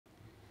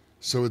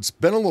So it's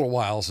been a little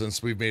while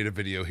since we've made a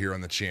video here on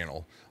the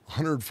channel.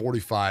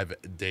 145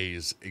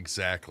 days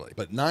exactly.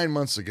 But 9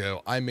 months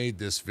ago, I made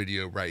this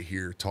video right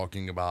here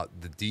talking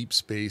about the Deep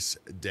Space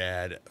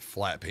Dad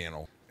flat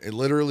panel. It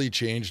literally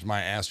changed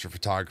my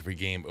astrophotography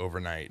game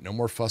overnight. No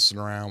more fussing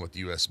around with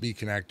USB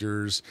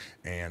connectors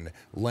and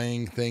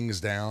laying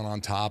things down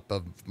on top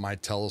of my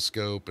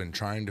telescope and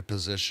trying to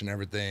position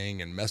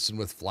everything and messing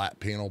with flat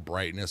panel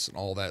brightness and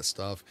all that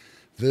stuff.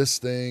 This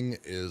thing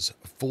is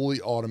fully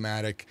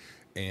automatic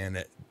and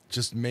it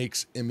just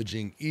makes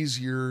imaging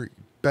easier,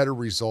 better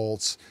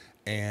results.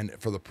 And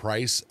for the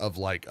price of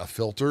like a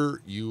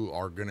filter, you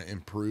are going to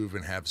improve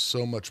and have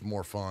so much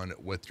more fun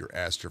with your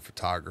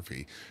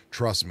astrophotography.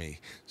 Trust me.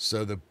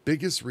 So the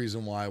biggest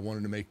reason why I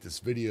wanted to make this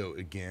video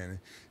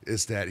again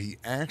is that he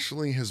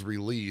actually has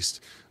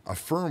released a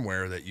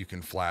firmware that you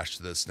can flash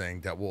to this thing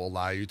that will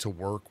allow you to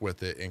work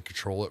with it and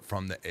control it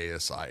from the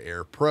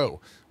ASIAir Pro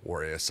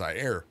or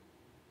ASIAir.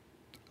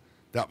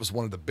 That was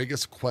one of the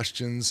biggest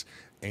questions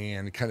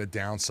and kind of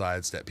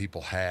downsides that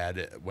people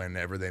had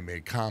whenever they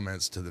made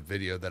comments to the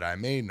video that I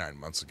made 9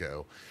 months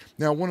ago.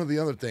 Now, one of the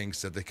other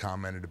things that they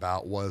commented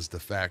about was the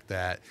fact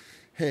that,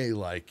 hey,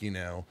 like, you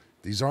know,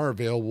 these are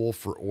available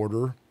for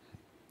order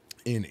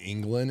in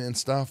England and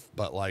stuff,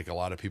 but like a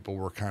lot of people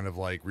were kind of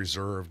like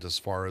reserved as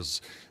far as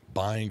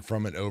buying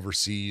from an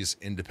overseas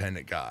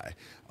independent guy.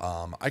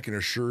 I can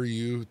assure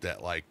you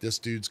that like this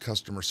dude's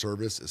customer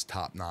service is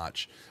top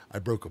notch. I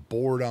broke a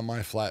board on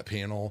my flat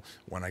panel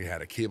when I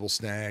had a cable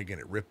snag and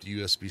it ripped the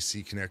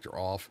USB-C connector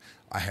off.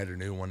 I had a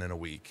new one in a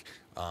week.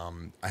 I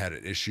had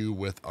an issue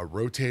with a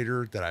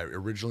rotator that I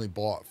originally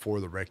bought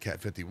for the Red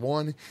Cat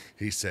 51.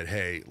 He said,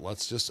 hey,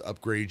 let's just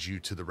upgrade you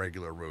to the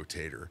regular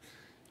rotator.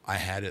 I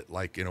had it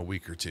like in a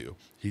week or two.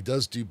 He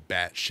does do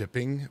batch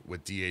shipping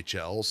with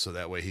DHL, so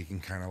that way he can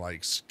kind of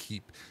like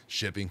keep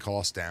shipping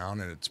costs down,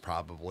 and it's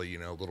probably, you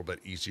know, a little bit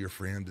easier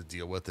for him to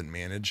deal with and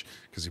manage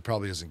because he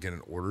probably isn't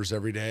getting orders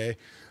every day.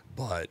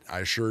 But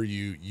I assure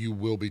you, you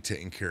will be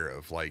taken care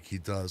of. Like, he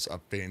does a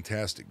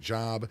fantastic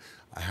job.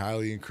 I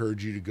highly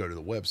encourage you to go to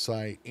the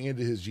website and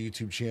to his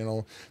YouTube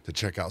channel to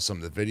check out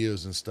some of the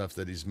videos and stuff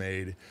that he's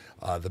made.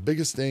 The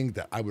biggest thing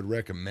that I would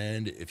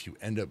recommend if you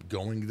end up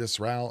going this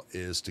route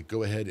is to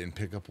go ahead and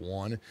pick up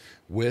one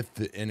with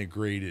the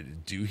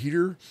integrated dew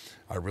heater.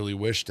 I really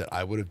wish that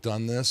I would have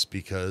done this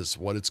because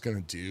what it's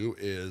going to do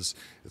is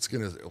it's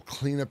going to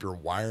clean up your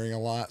wiring a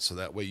lot, so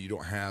that way you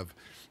don't have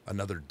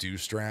another dew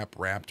strap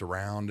wrapped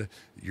around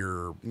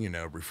your, you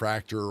know,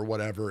 refractor or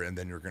whatever, and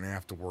then you're going to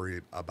have to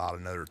worry about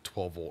another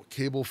 12-volt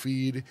cable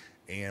feed.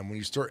 And when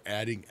you start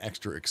adding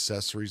extra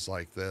accessories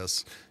like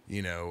this,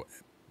 you know,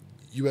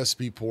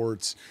 USB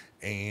ports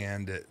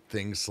and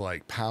things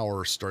like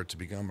power start to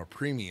become a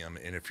premium.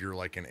 And if you're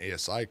like an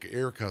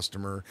ASIAir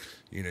customer,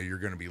 you know, you're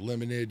going to be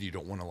limited. You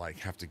don't want to like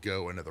have to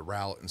go into the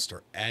route and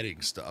start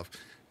adding stuff.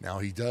 Now,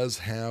 he does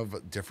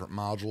have different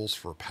modules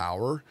for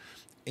power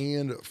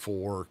and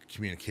for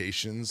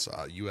communications,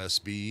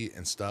 USB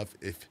and stuff.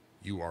 If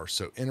you are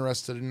so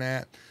interested in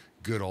that,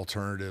 good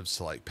alternatives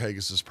to like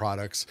Pegasus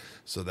products,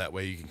 so that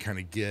way you can kind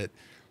of get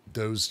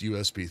those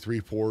USB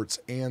 3 ports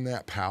and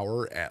that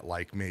power at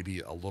like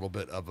maybe a little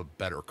bit of a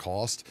better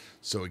cost.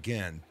 So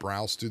again,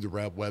 browse through the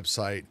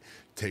website,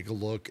 take a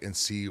look and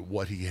see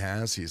what he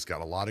has. He's got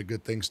a lot of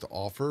good things to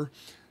offer.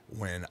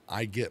 When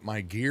I get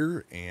my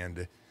gear,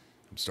 and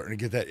I'm starting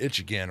to get that itch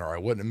again, or I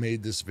wouldn't have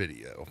made this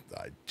video.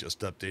 I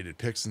just updated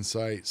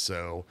PIXINSIGHT,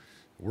 so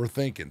we're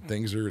thinking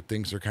things are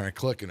kind of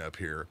clicking up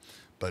here.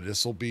 But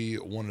this will be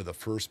one of the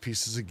first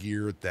pieces of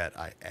gear that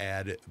I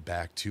add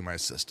back to my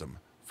system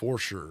for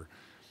sure.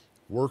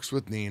 Works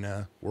with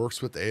Nina,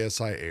 works with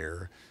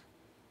ASIAir.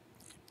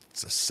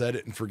 It's a set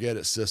it and forget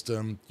it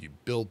system. You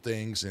build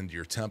things into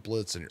your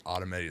templates and your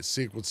automated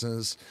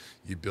sequences.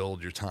 You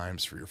build your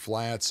times for your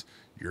flats,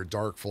 your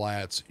dark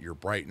flats, your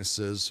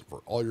brightnesses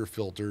for all your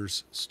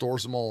filters,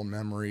 stores them all in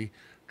memory,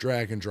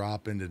 drag and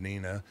drop into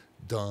Nina.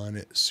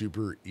 Done.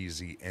 Super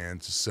easy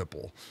and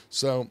simple.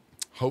 So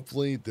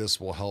hopefully this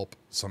will help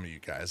some of you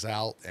guys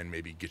out and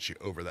maybe get you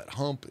over that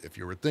hump if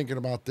you were thinking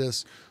about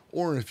this,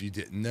 or if you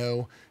didn't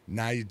know,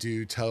 now you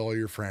do. Tell all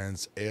your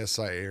friends.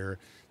 ASIAir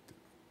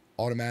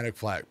automatic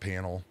flat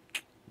panel,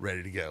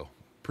 ready to go.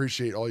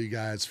 Appreciate all you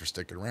guys for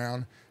sticking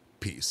around.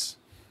 Peace.